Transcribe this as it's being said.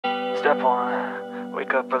Step 1,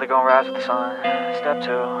 wake up early, gonna rise with the sun. Step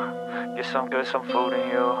 2, get some good, some food in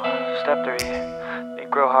you. Step 3, think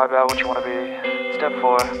real hard about what you wanna be. Step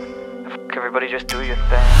 4, fuck everybody, just do your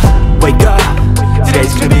thing. Wake up,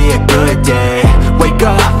 today's gonna be a good day. Wake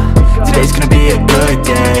up, today's gonna be a good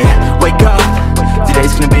day. Wake up,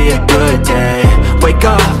 today's gonna be a good day. Wake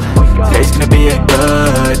up, today's gonna be a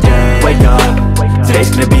good day. Wake up, today's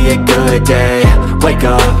gonna be a good day. Wake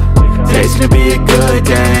up, today's gonna be a good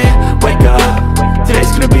day. Wake up,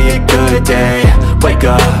 today's gonna be a good day. Wake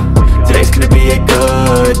up, today's gonna be a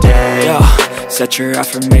good day. Yo, set your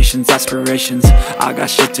affirmations, aspirations. I got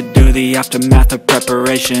shit to do, the aftermath of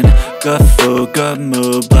preparation. Good food, good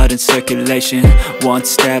mood, blood in circulation. One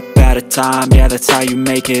step at a time, yeah, that's how you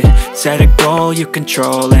make it. Set a goal you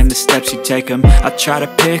control and the steps you take them. I try to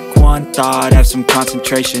pick one thought, have some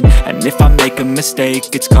concentration. And if I make a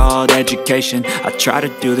mistake, it's called education. I try to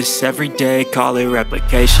do this every day, call it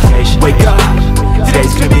replication. Wake up,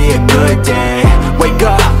 today's gonna be a good day. Wake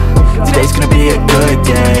up, today's gonna be a good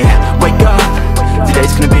day. Wake up,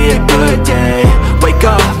 today's gonna be a good day. Wake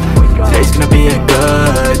up, today's gonna be a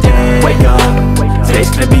good day. Wake up, today's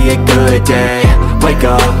gonna be a good day. Wake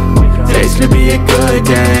up, today's gonna be a good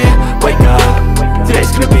day. Wake up,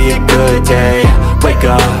 today's gonna be a good day. Wake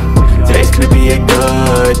up, today's gonna be a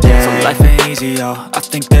good day. So life ain't easy, yo, I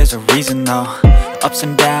think there's a reason though. Ups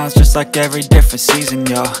and downs, just like every different season,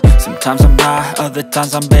 yo. Sometimes I'm high, other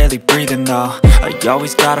times I'm barely breathing, though. I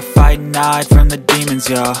always gotta fight and hide from the demons,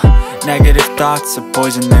 yo. Negative thoughts are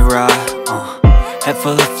poison, they rot. Head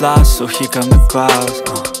full of flies, so here come the clouds.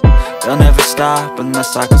 They'll never stop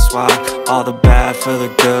unless I can swap all the bad for the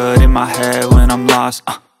good in my head when I'm lost.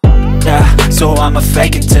 Yeah, so I'ma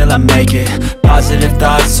fake it till I make it. Positive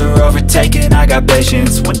thoughts are overtaken, I got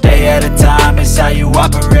patience. One day at a time is how you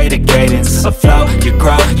operate a cadence. A flow, you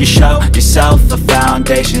grow, you show yourself a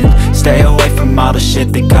foundation. Stay away from all the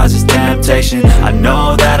shit that causes temptation. I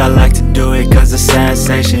know that I like to do it cause it's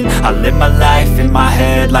sensation. I live my life in my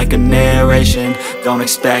head like a narration. Don't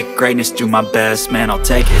expect greatness, do my best, man, I'll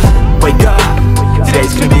take it. Wake up,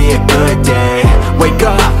 today's gonna be a good day. Wake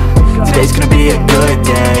up, today's gonna be a good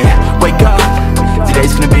day. Wake up,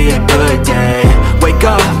 today's gonna be a good day. Wake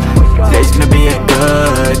up, today's gonna be a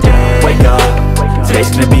good day. Wake up, today's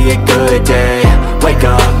gonna be a good day. Wake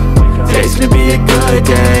up, today's gonna be a good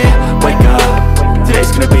day. Wake up,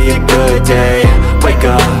 today's gonna be a good day. Wake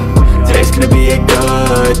up, today's gonna be a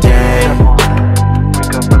good day.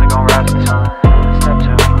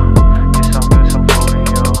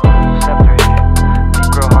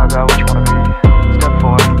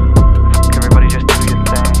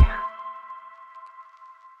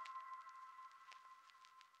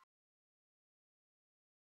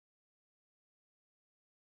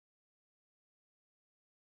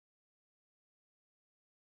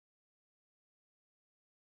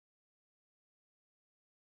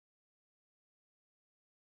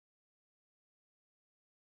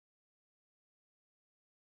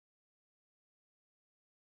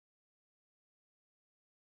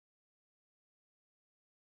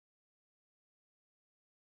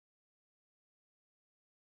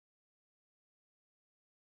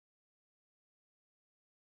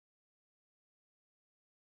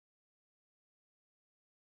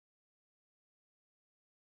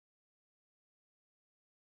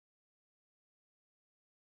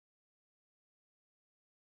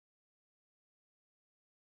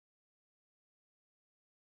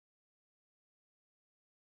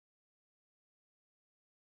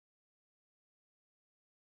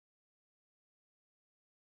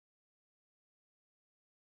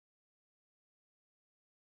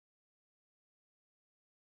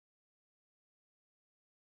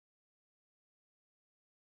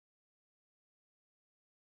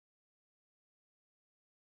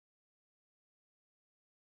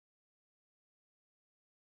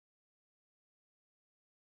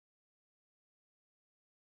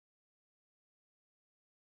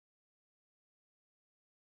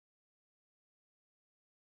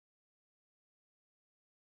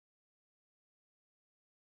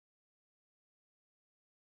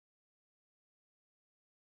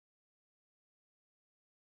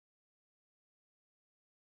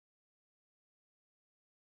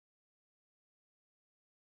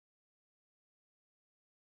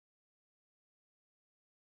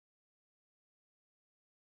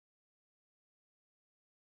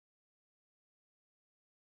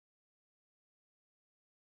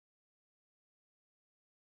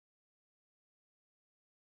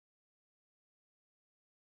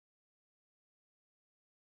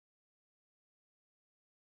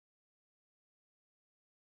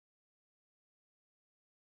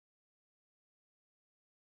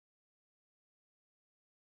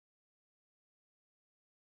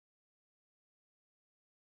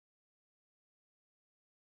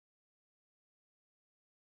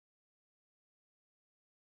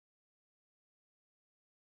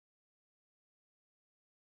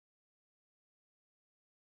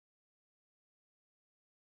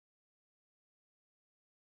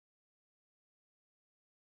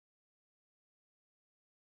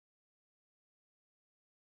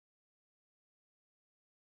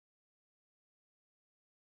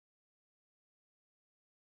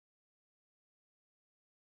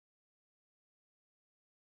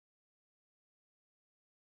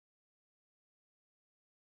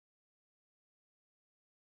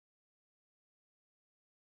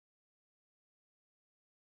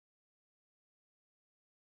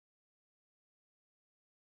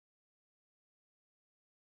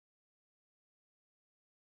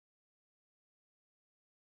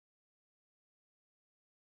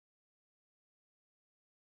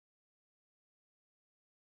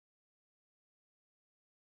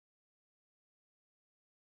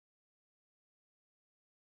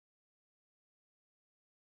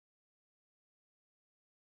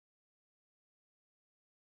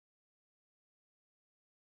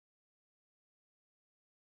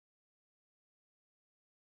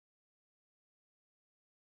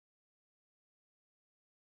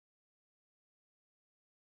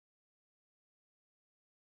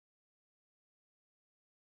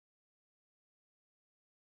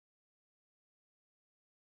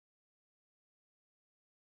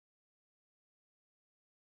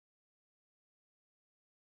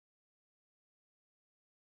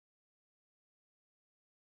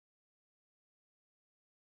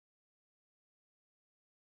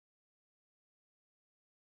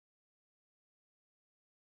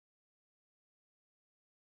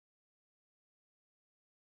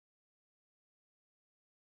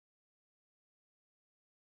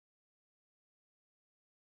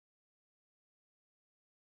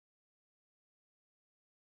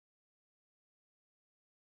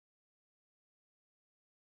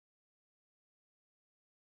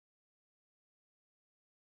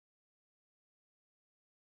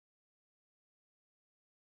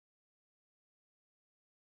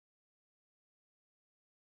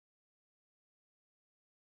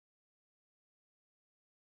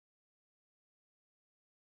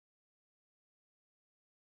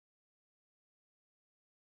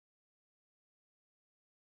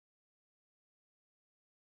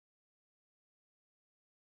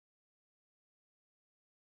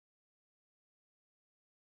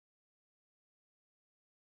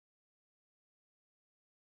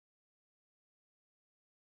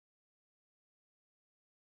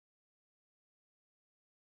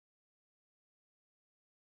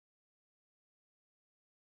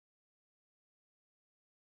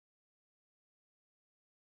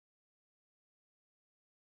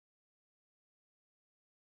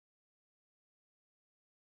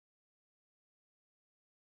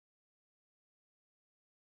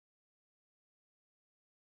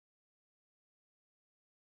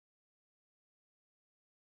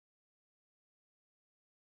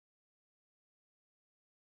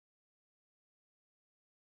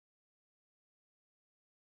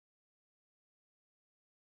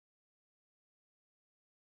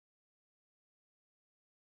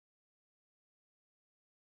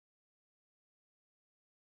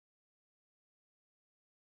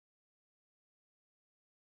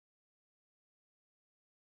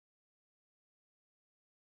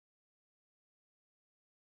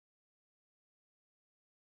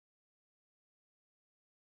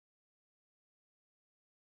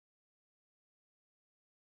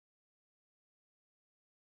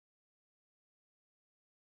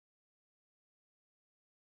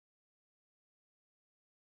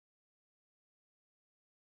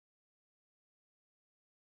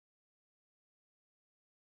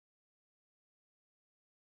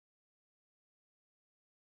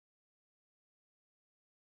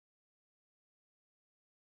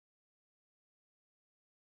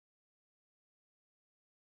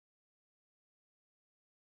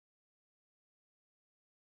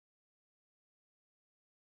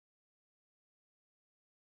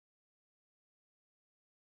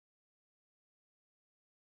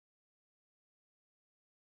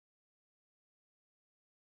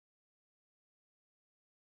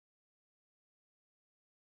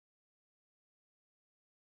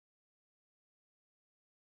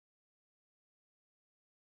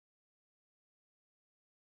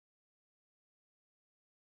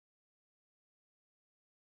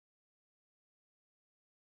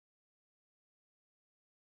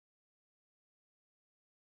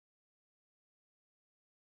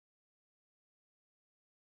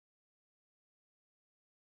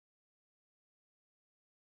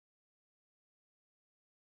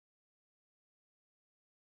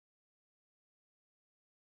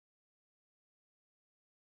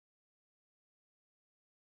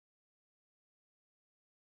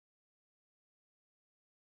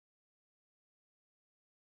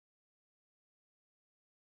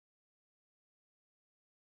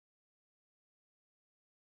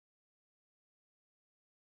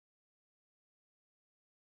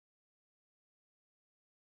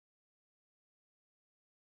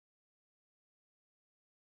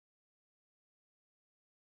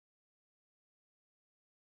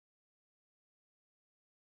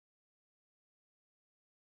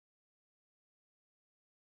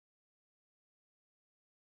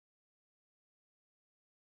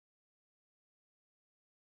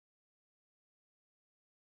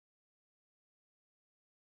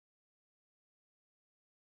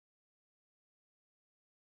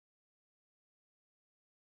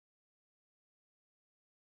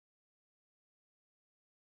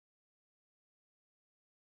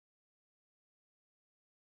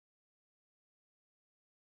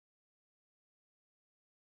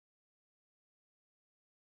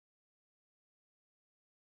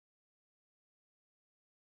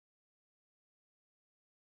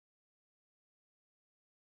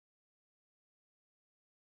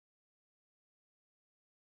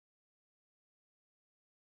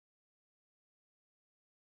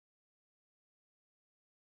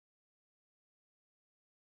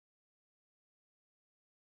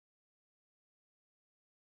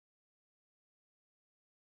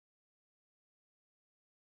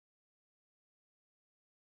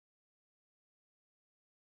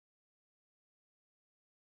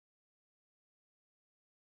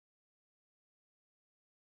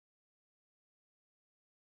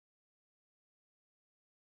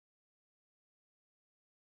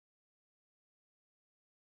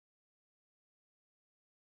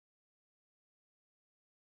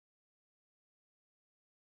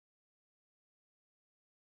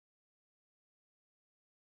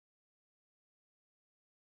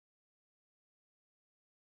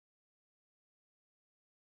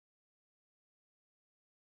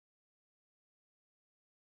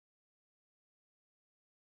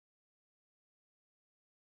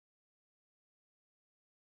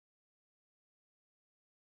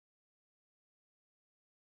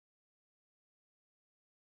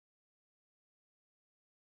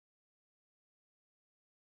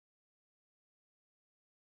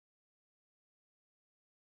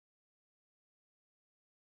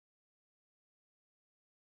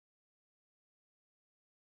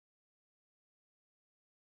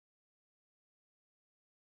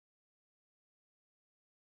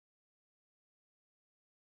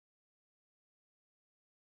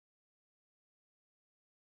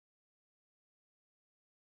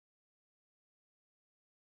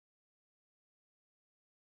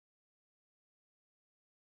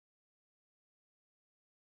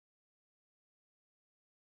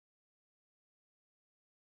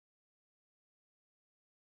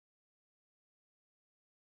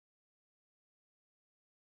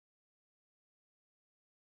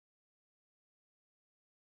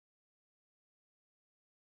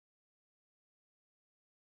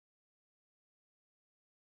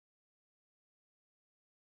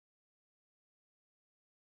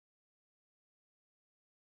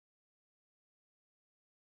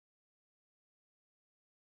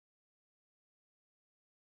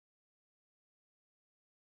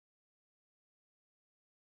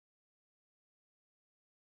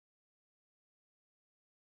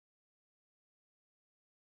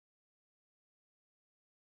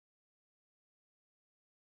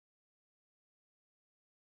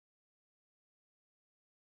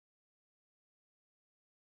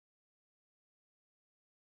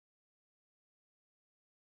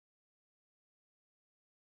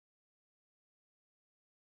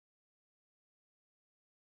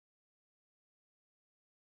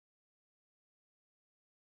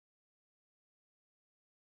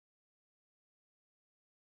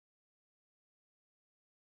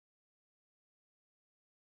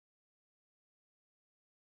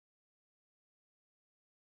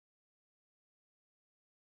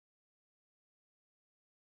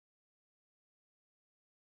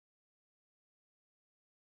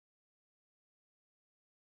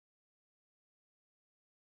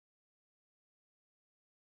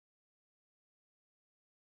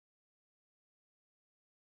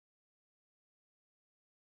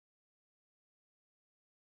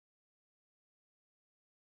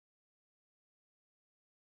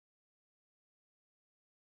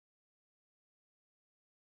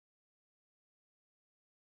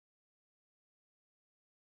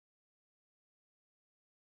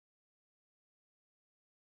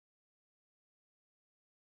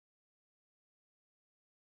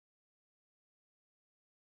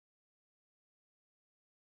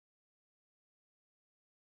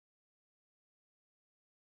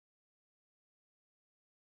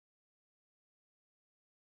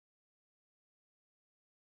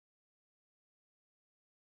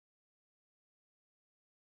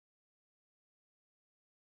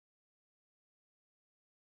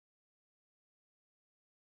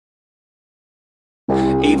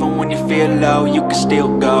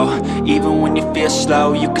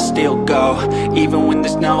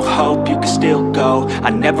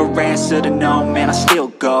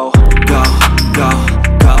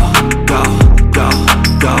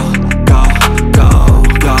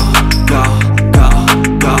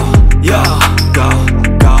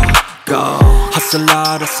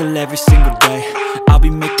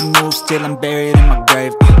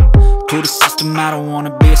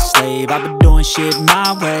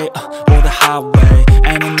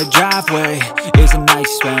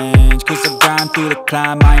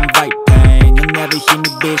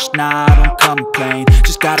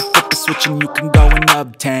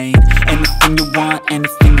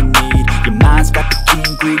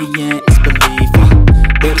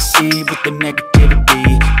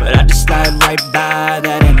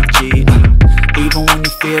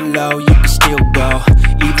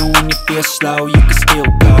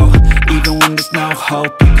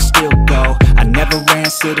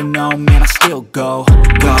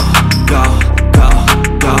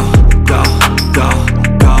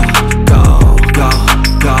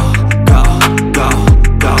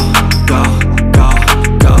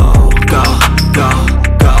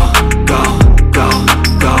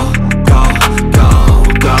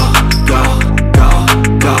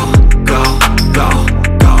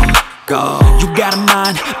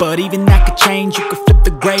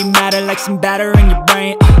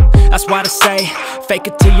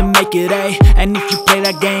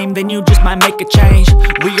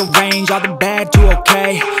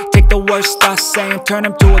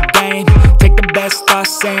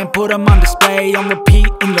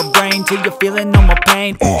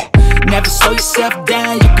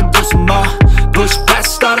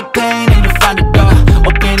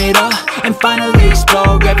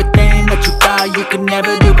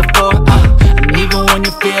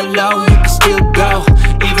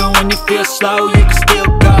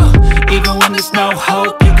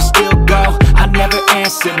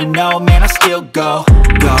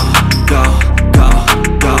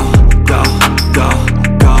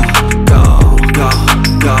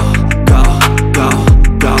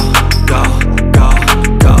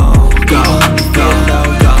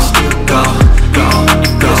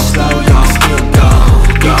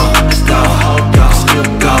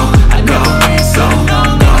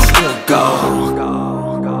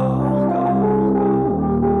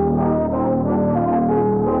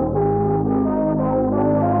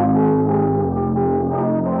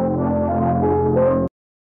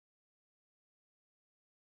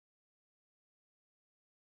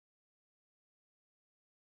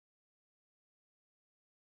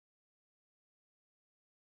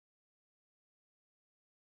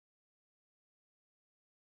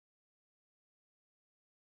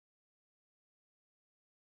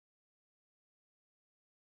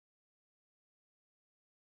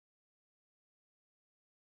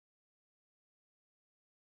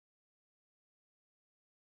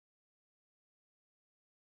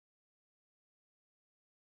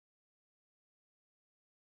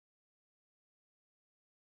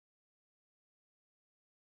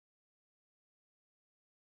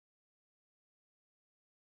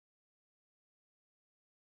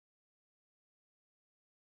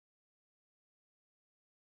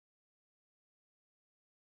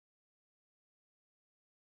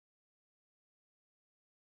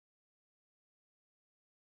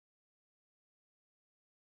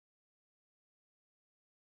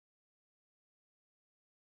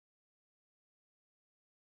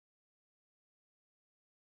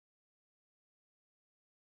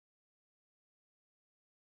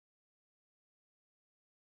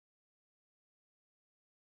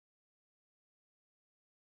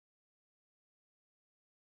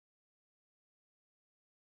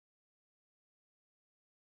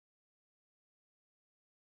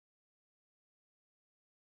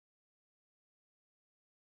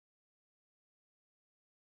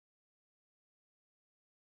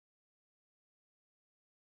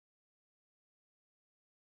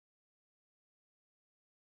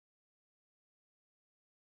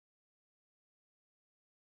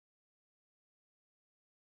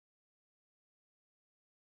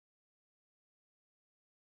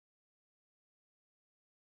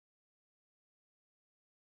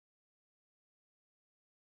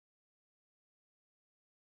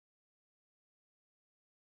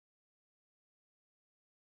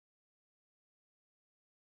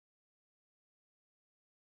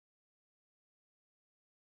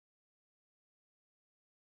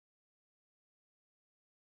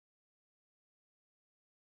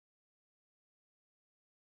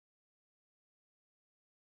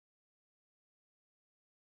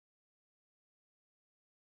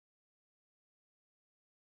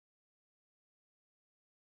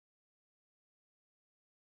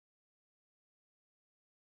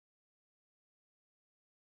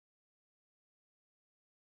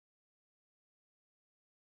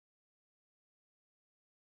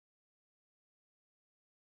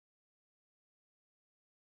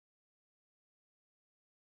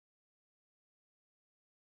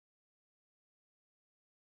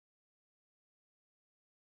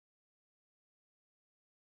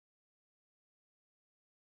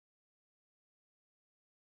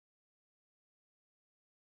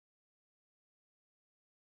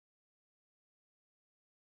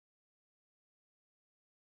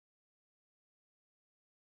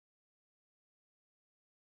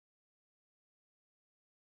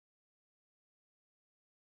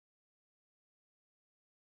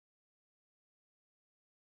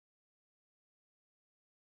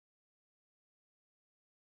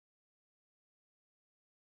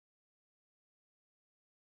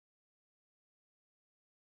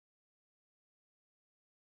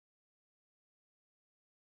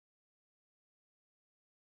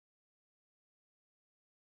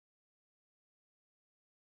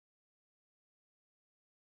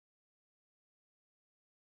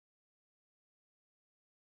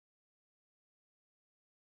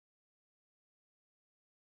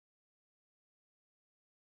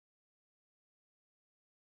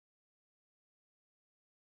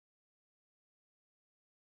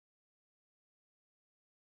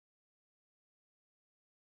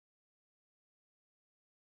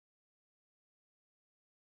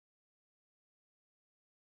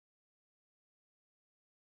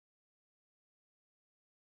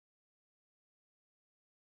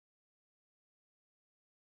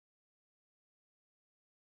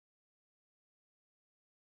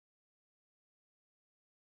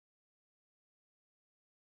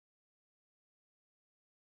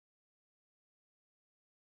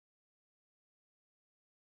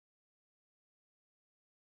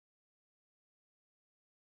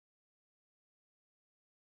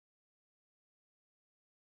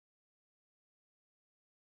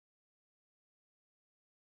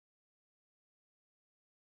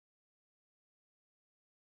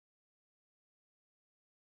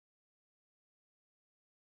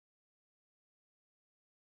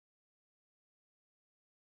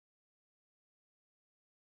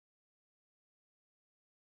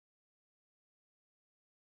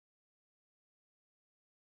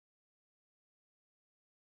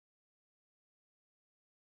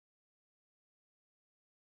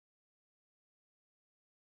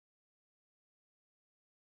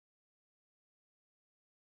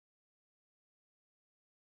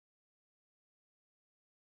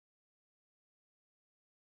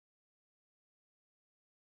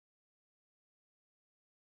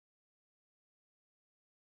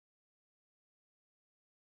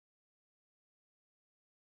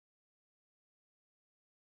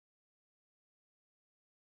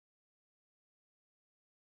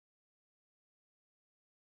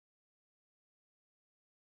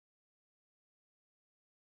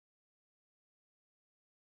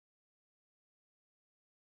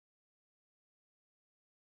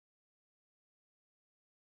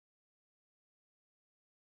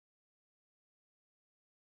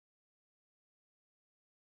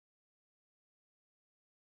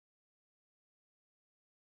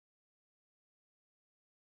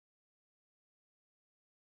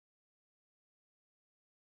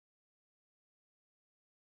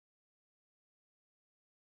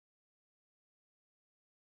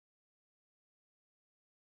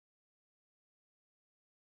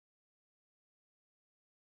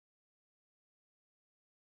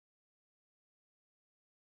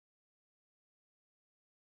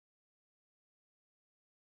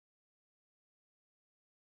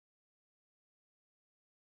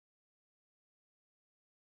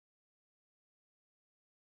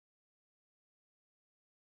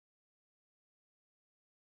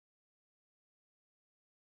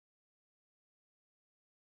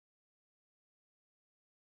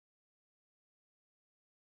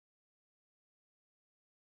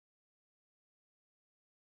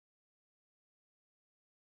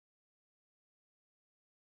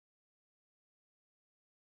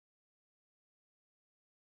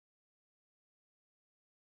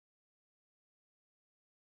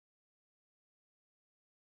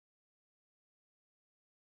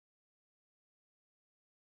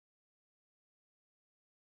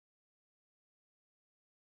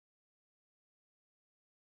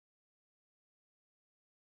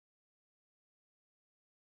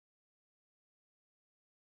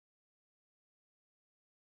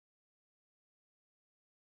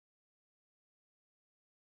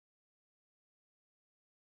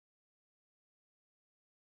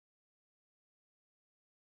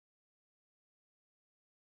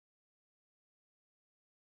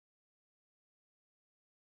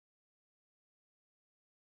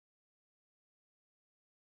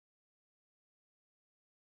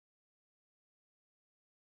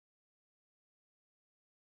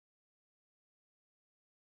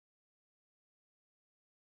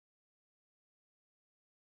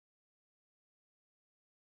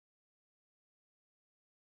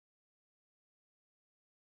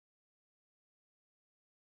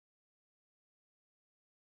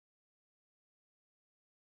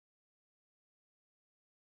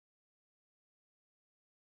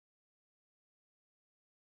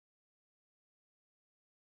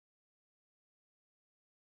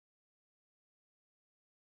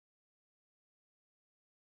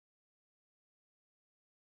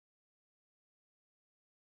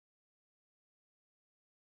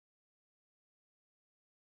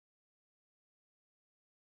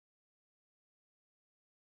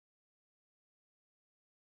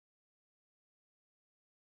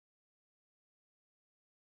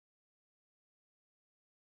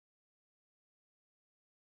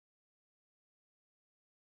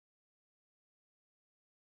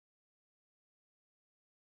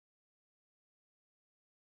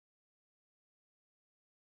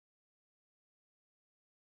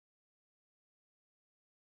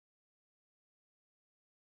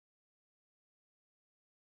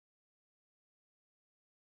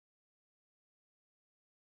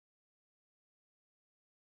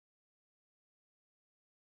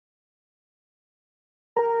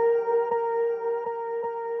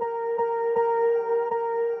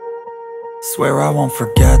 Swear I won't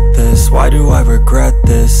forget this, why do I regret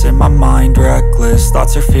this? In my mind reckless,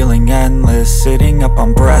 thoughts are feeling endless. Sitting up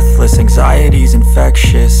I'm breathless, anxiety's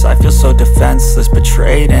infectious. I feel so defenseless,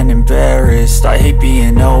 betrayed and embarrassed. I hate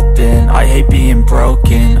being open, I hate being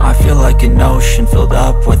broken. I feel like an ocean filled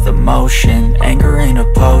up with emotion. Anger ain't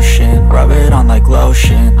a potion, rub it on like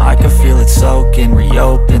lotion. I can feel it soaking,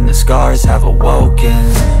 reopen, the scars have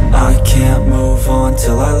awoken. I can't move on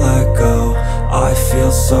till I let go. I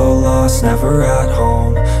feel so lost, never at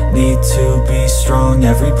home. Need to be strong,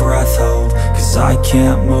 every breath hold. Cause I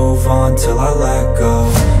can't move on till I let go.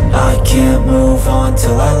 I can't move on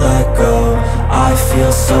till I let go. I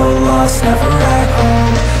feel so lost, never at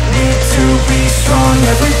home. Need to be strong,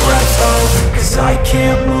 every breath hold. Cause I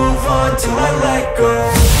can't move on till I let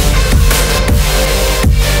go.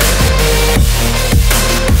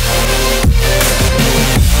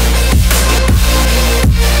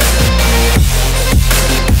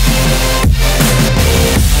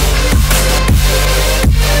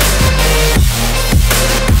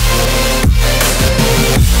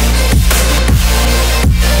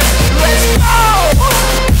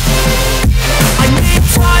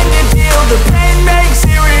 The pain makes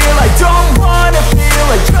it real, I don't wanna feel,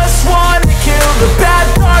 I just wanna kill the bad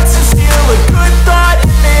thoughts and steal a good thought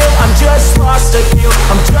and feel. I'm just lost, I feel,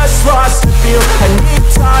 I'm just lost, I feel. I need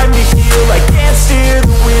time to heal, I can't steer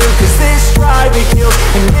the wheel. Cause this drive to kill,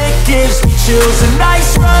 and it gives me chills. A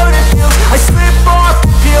nice road it feels, I slip off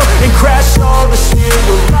the peel and crash all the steel.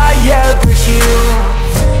 Will I ever heal?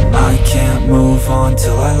 I can't move on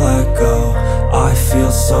till I let go. I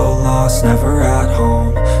feel so lost, never at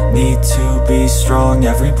home. Need to be strong,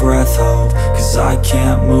 every breath hold. Cause I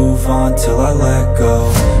can't move on till I let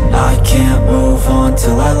go. I can't move on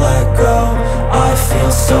till I let go. I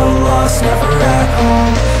feel so lost, never at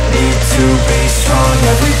home. Need to be strong,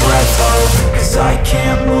 every breath hold. Cause I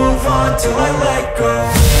can't move on till I let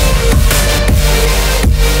go.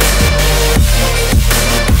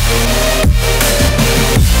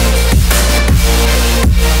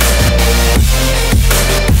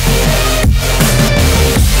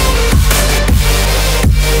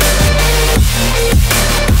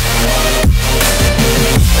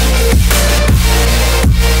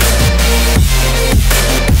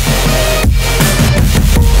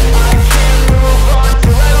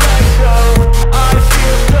 I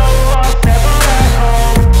feel so lost, never at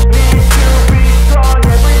home. Need to be strong.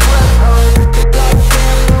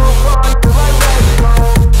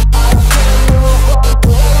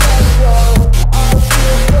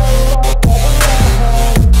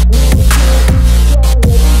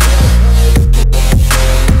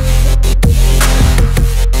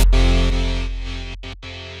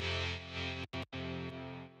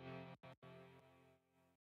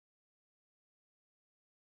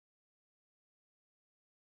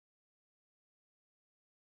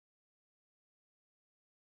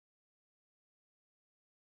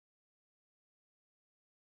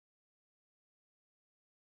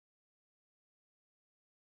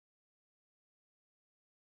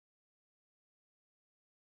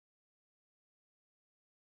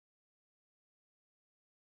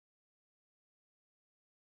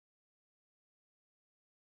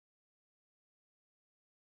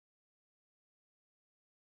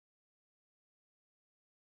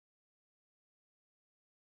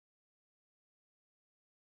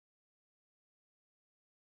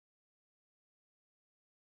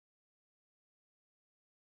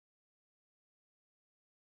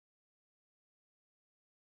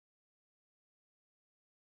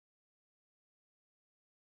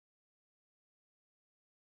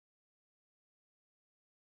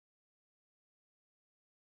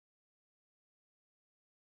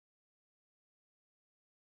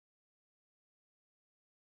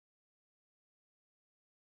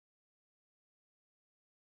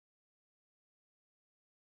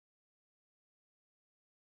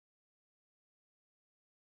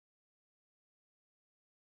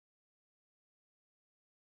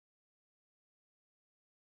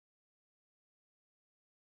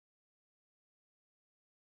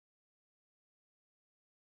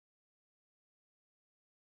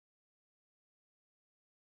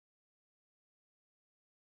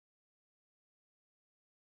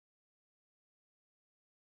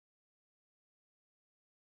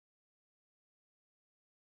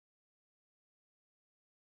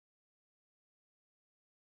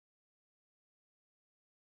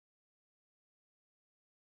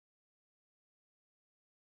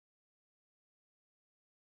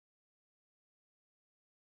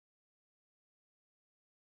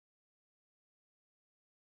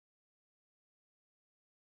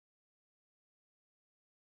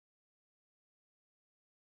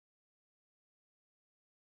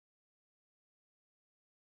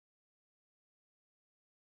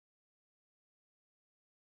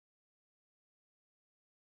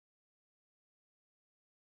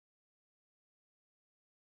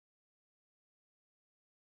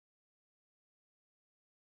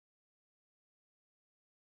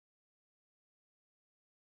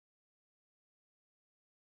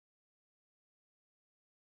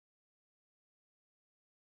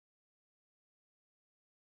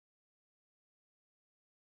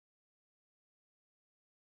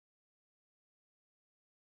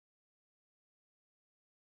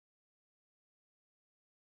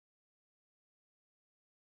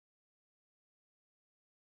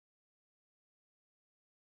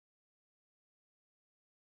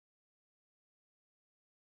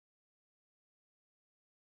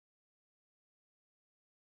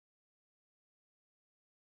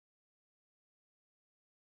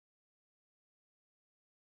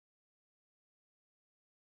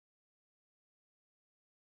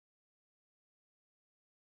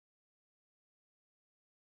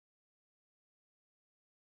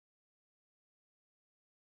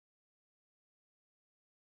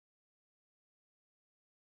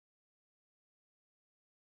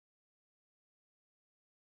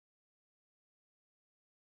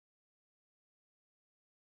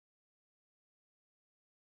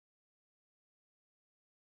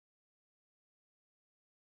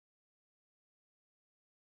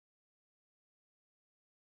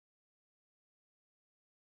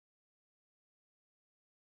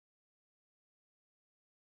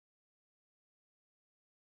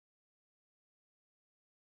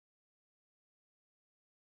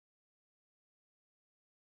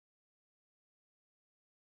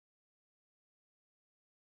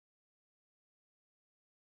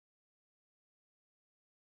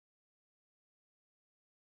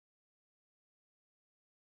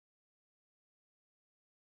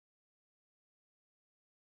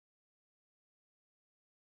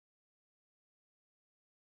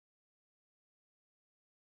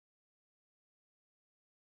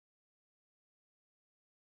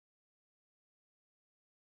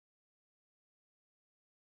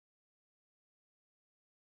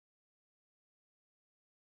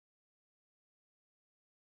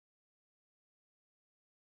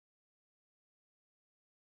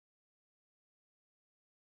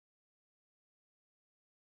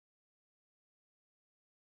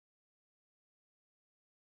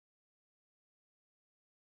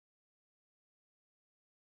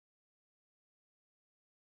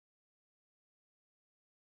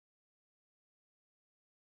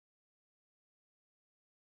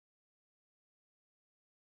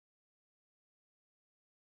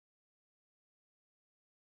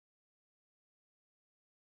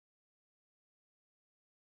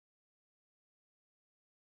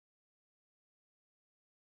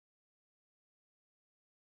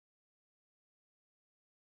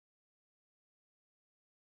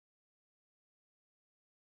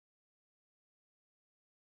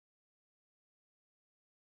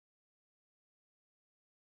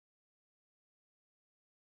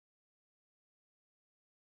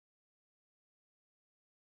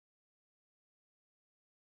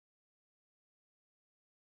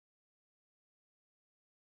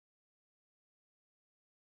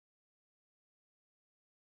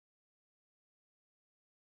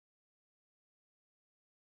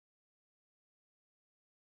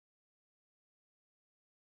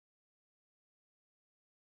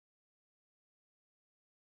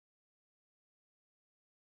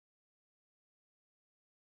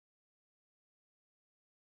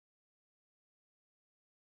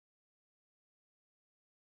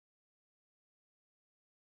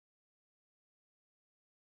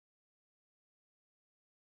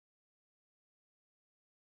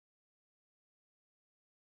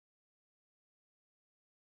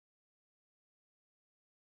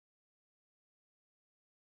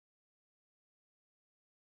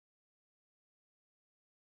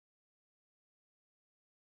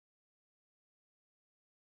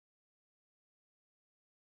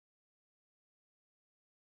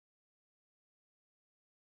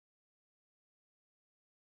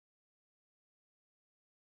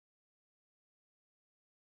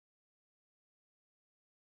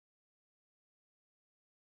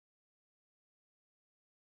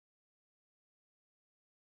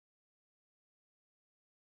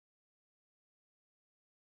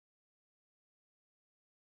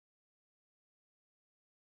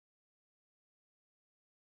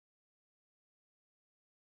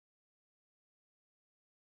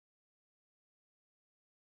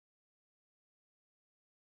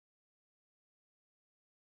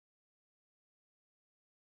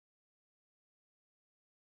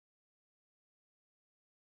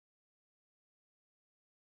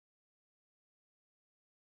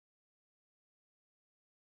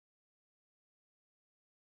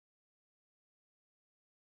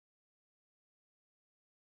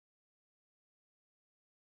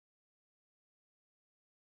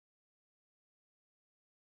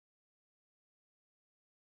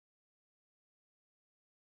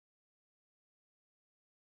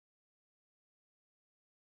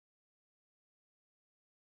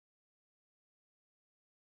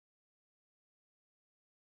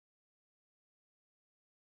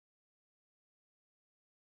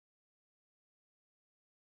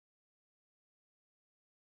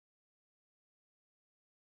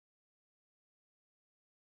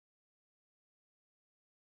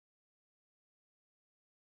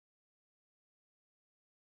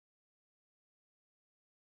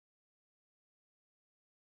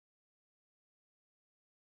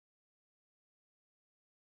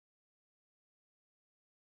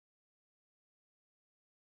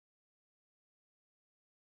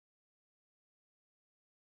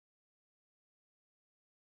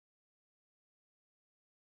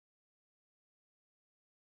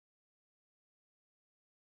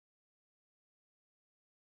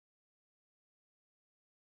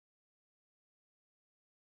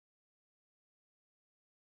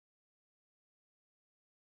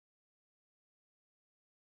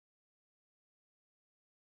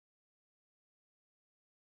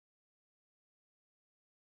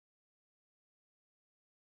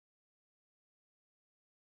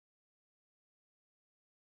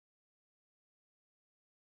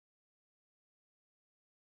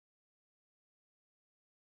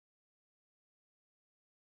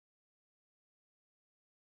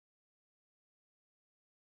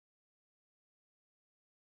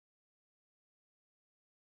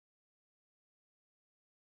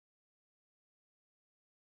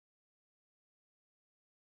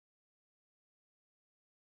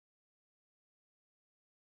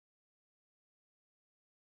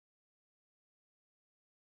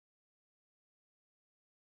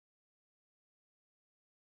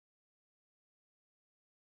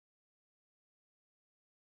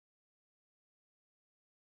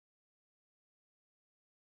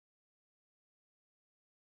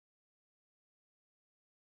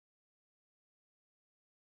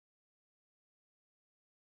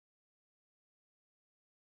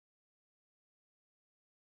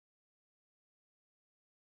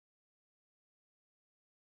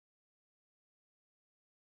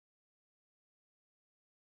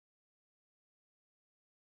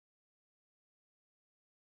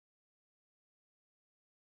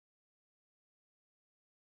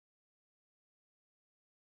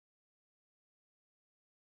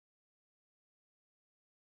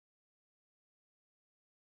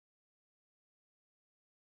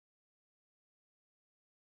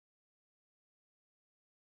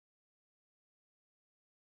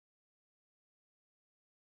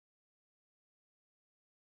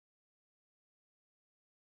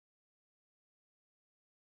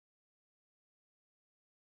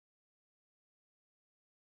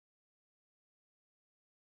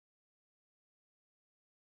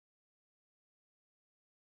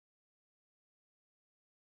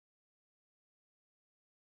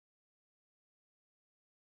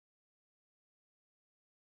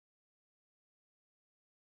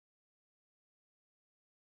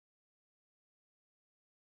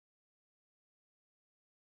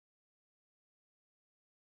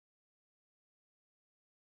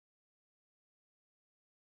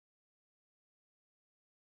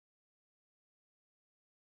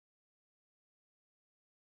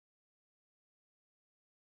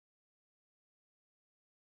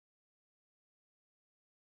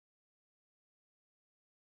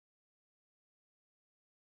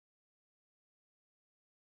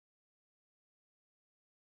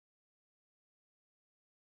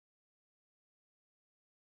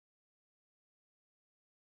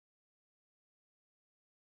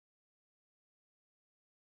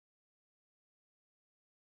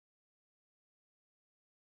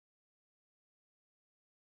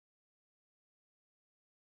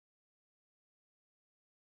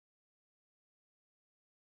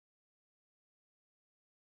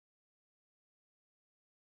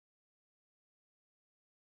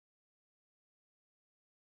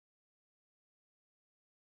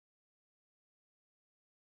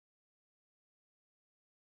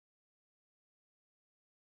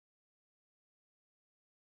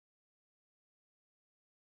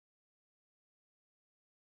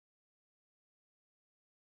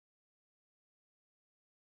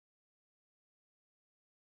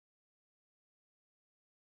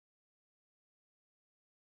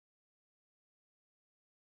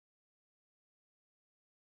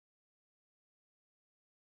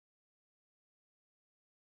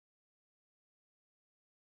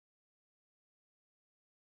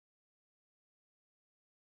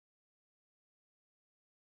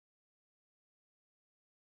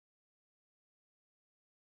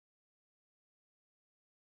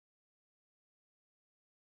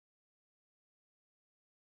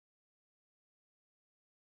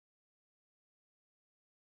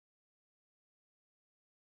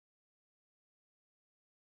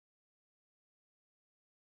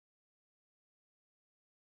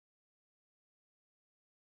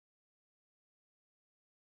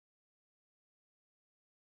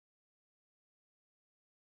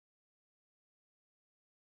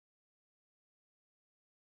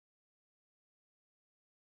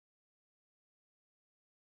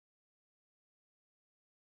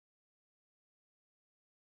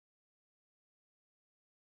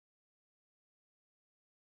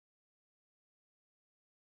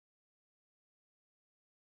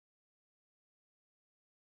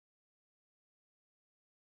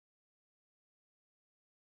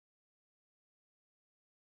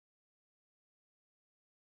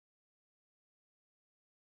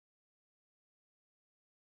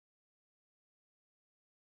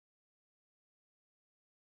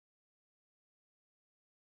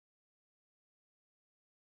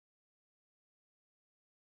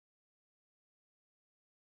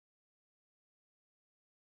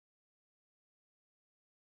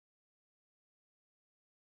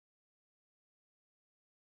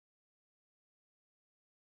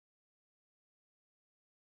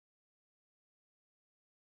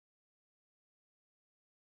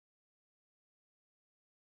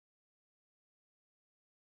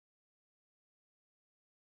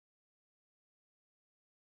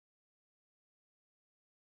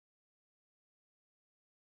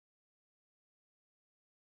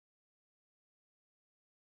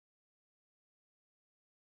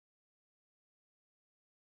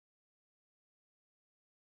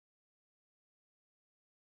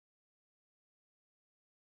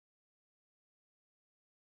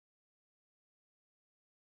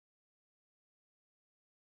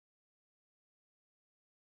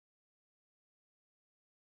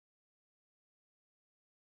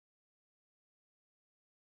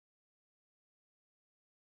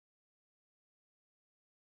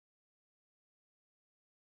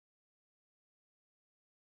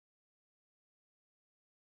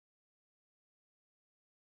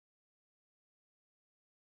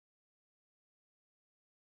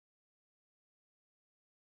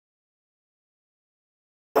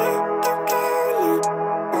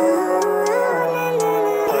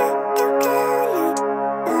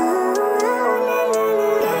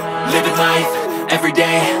 every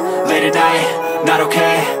day, late at night, not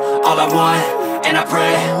okay. All I want, and I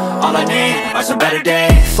pray, all I need are some better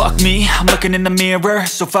days. Fuck me, I'm looking in the mirror,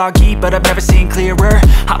 so foggy, but I've never seen clearer.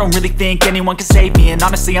 I don't really think anyone can save me, and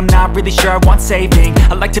honestly I'm not really sure I want saving.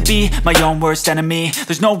 I like to be my own worst enemy.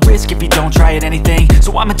 There's no risk if you don't try at anything,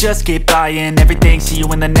 so I'ma just keep buying everything. See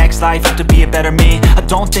you in the next life, have to be a better me. I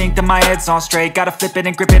don't think that my head's on straight, gotta flip it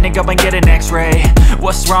and grip it and go and get an x-ray.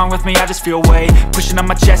 What's wrong with me? I just feel weight pushing on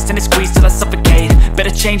my chest and it squeezes till I suffocate.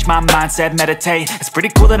 Better change my mindset, meditate. It's pretty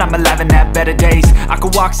cool that I'm alive and have better days. I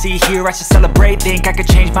could walk, see, hear, I should celebrate. Think I could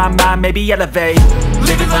change my mind, maybe elevate.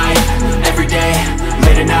 Living life, every day,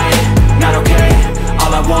 late at night, not okay.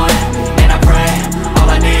 All I want, and I pray, all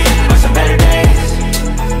I need are some better days.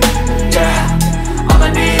 Yeah, all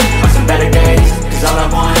I need are some better days. Cause all I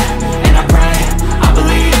want, and I pray, I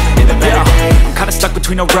believe in the better days. I'm kinda stuck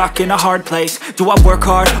between a rock and a hard place. Do I work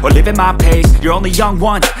hard or live at my pace? You're only young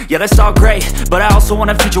once, yeah that's all great, but I also want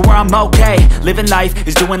a future where I'm okay. Living life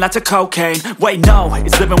is doing lots of cocaine. Wait no,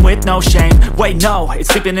 it's living with no shame. Wait no, it's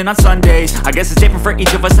sleeping in on Sundays. I guess it's different for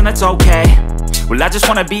each of us and that's okay. Well I just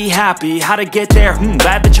wanna be happy, how to get there?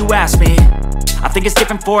 Glad that you asked me. I think it's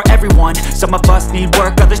different for everyone. Some of us need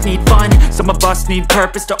work, others need fun. Some of us need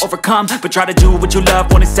purpose to overcome. But try to do what you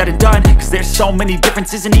love when it's said and done, cause there's so many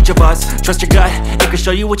differences in each of us. Trust your gut, it can show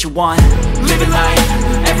you what you want. Living life,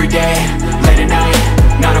 every day, late at night,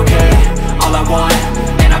 not okay. All I want,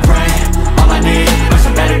 and I pray, all I need are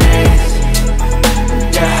some better days.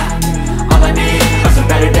 Yeah, all I need are some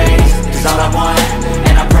better days. Cause all I want,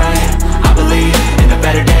 and I pray, I believe in the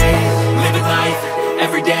better days. Living life,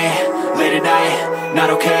 every day, late at night, not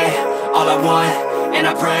okay. All I want, and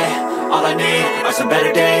I pray, all I need are some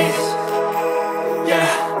better days.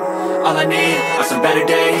 Yeah, all I need are some better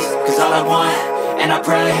days. Cause all I want, and I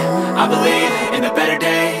pray, I believe in the better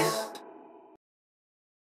days.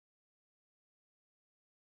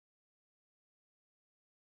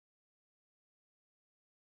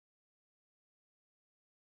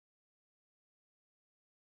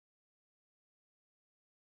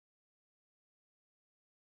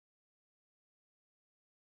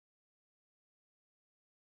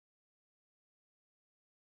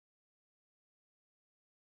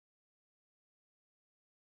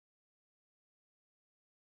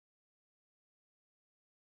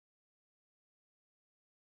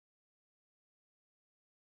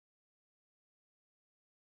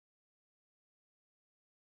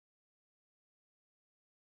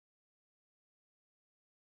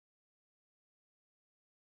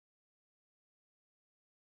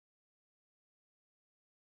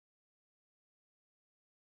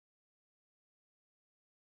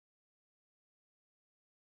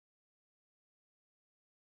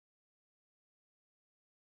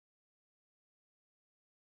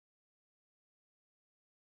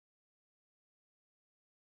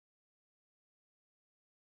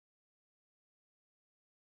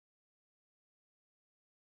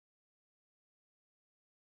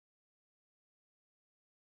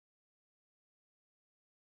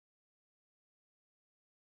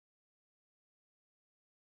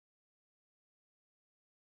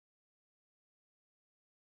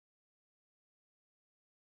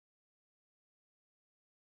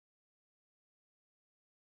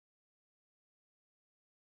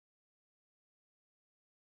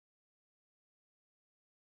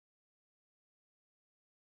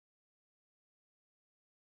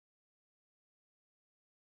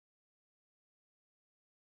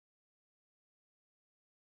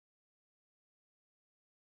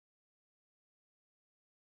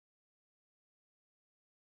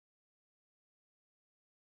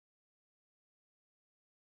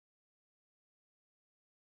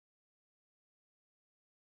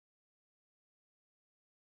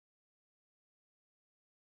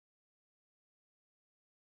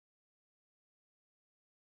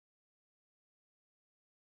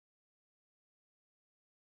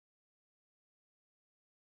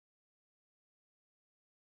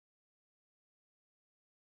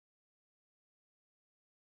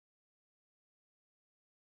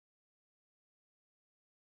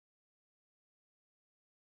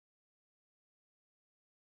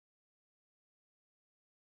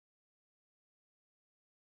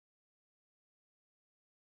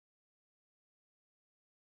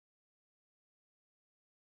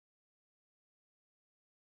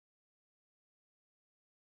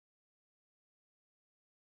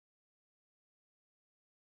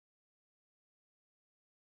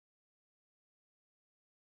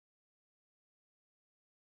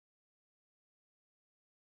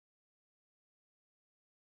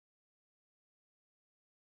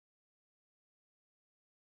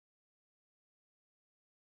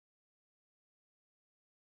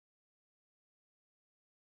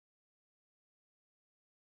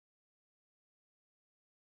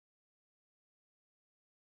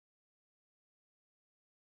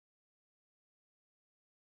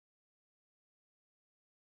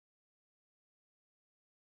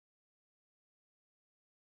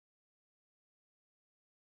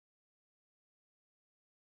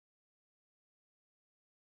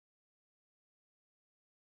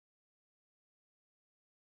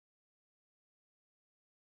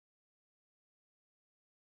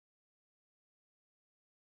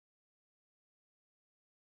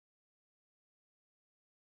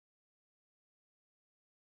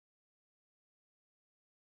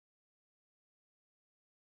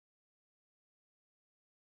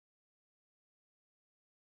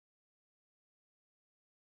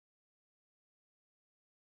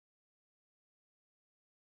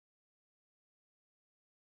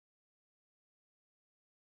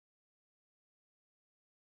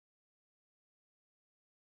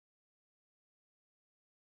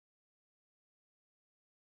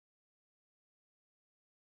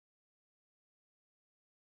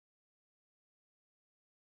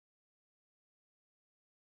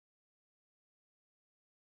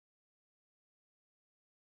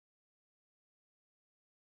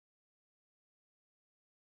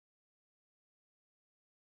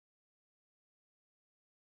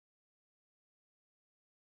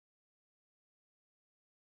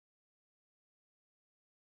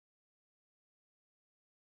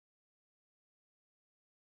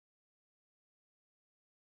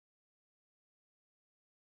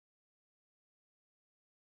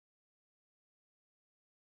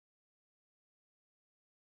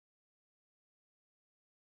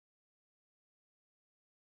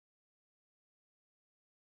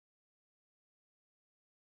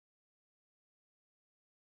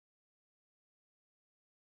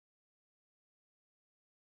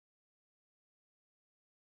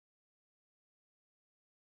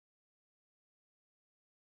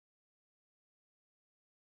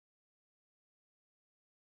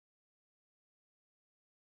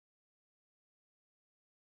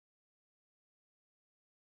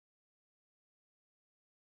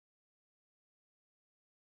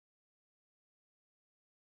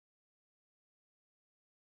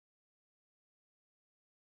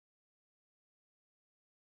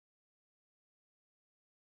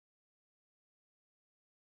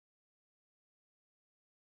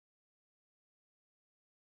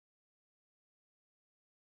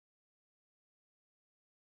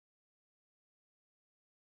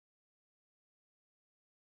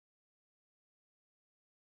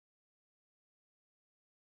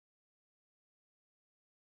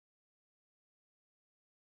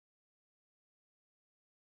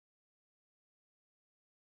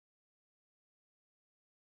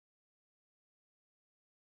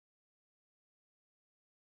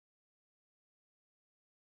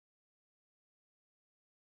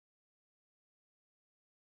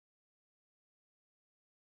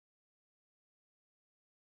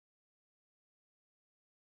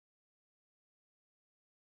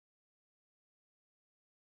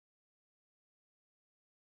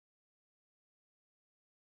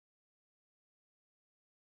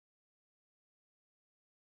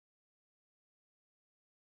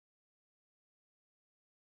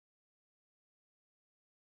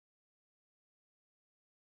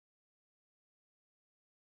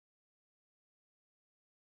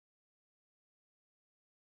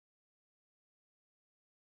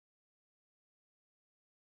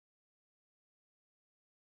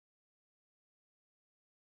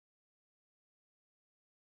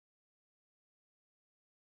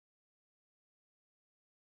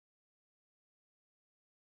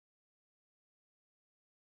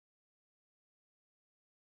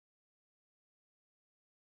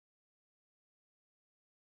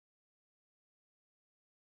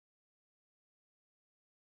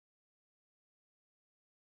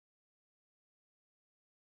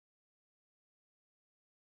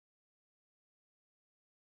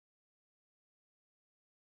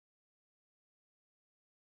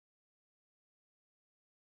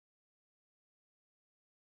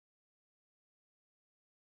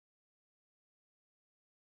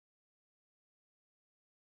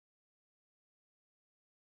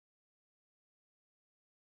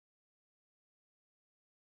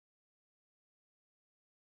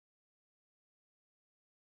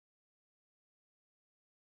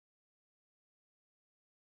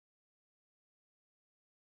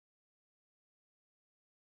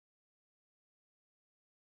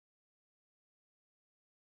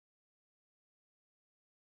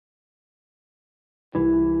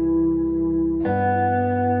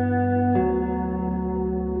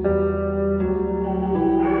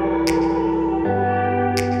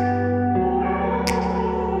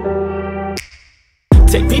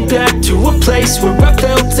 place where I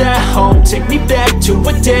felt at home. Take me back to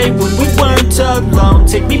a day when we weren't alone.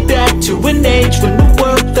 Take me back to an age when the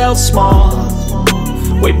world felt small,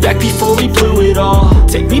 way back before we blew it all.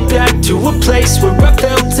 Take me back to a place where I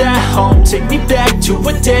felt at home. Take me back to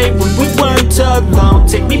a day when we weren't alone.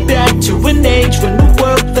 Take me back to an age when the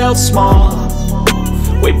world felt small,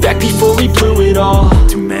 way back before we blew it all.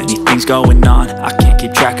 Too many things going on, I can't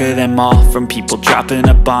keep track of them all. From people dropping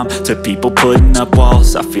a bomb to people putting up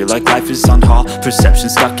walls. I feel like life is on hold, perception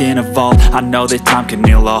stuck in a vault. I know that time can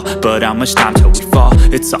heal all, but how much time till we fall?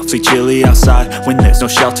 It's awfully chilly outside when there's no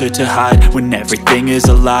shelter to hide. When everything is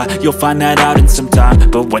a lie, you'll find that out in some time.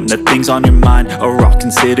 But when the things on your mind are all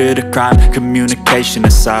considered a crime, communication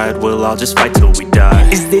aside, we'll all just fight till we die.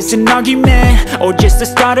 Is this an argument or just the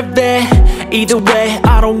start of it? Either way,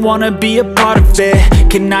 I don't wanna be a part of it.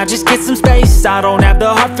 Can I just get some space? I don't have the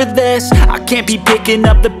heart for this. I can't be picking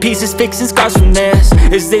up the pieces, fixing scars from this.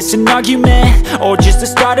 Is this an argument or just the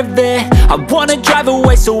start of it? I wanna drive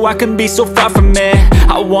away so I can be so far from it.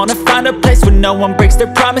 I wanna find a place where no one breaks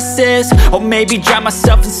their promises, or maybe drown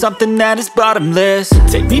myself in something that is bottomless.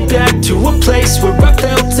 Take me back to a place where I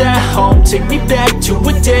felt at home. Take me back to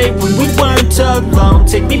a day when we weren't alone.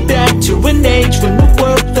 Take me back to an age when the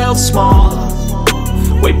world felt small,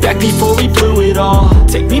 way back before we blew it all.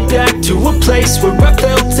 Take me back to a place where I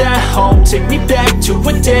felt at home. Take me back to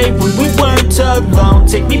a day when we weren't alone.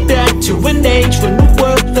 Take me back to an age when the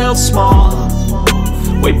world felt small,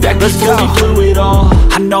 way back before we blew it all.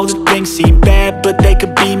 I know that things seem bad, but they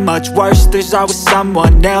could be much worse. There's always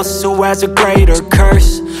someone else who has a greater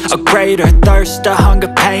curse, a greater thirst, a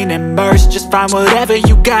hunger, pain, and mercy. Just find whatever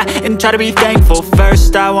you got and try to be thankful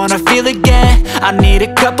first. I wanna feel again, I need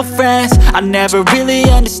a couple friends. I never really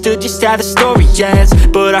understood just how the story ends,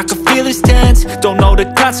 but I can feel it's tense, don't know the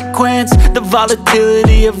consequence. The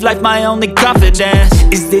volatility of life, my only confidence.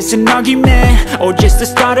 Is this an argument or just the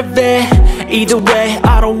start of it? Either way,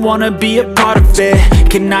 I don't wanna be a part of it.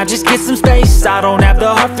 Can I just get some space? I don't have the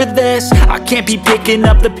heart for this. I can't be picking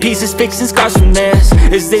up the pieces, fixing scars from this.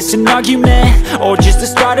 Is this an argument or just the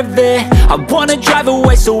start of it? I wanna drive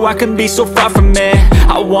away so I can be so far from it.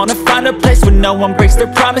 I wanna find a place where no one breaks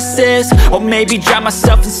their promises, or maybe drown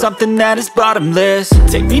myself in something that is bottomless.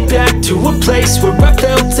 Take me back to a place where I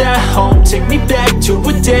felt at home. Take me back to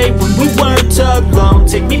a day when we weren't alone.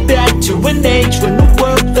 Take me back to an age when the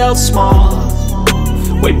world felt small,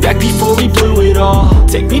 way back before we blew it all.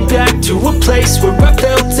 Take me back to a place where I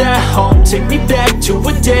felt at home. Take me back to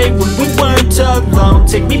a day when we weren't alone.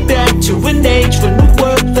 Take me back to an age when the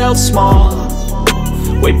world felt small,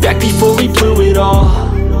 way back before we blew it all.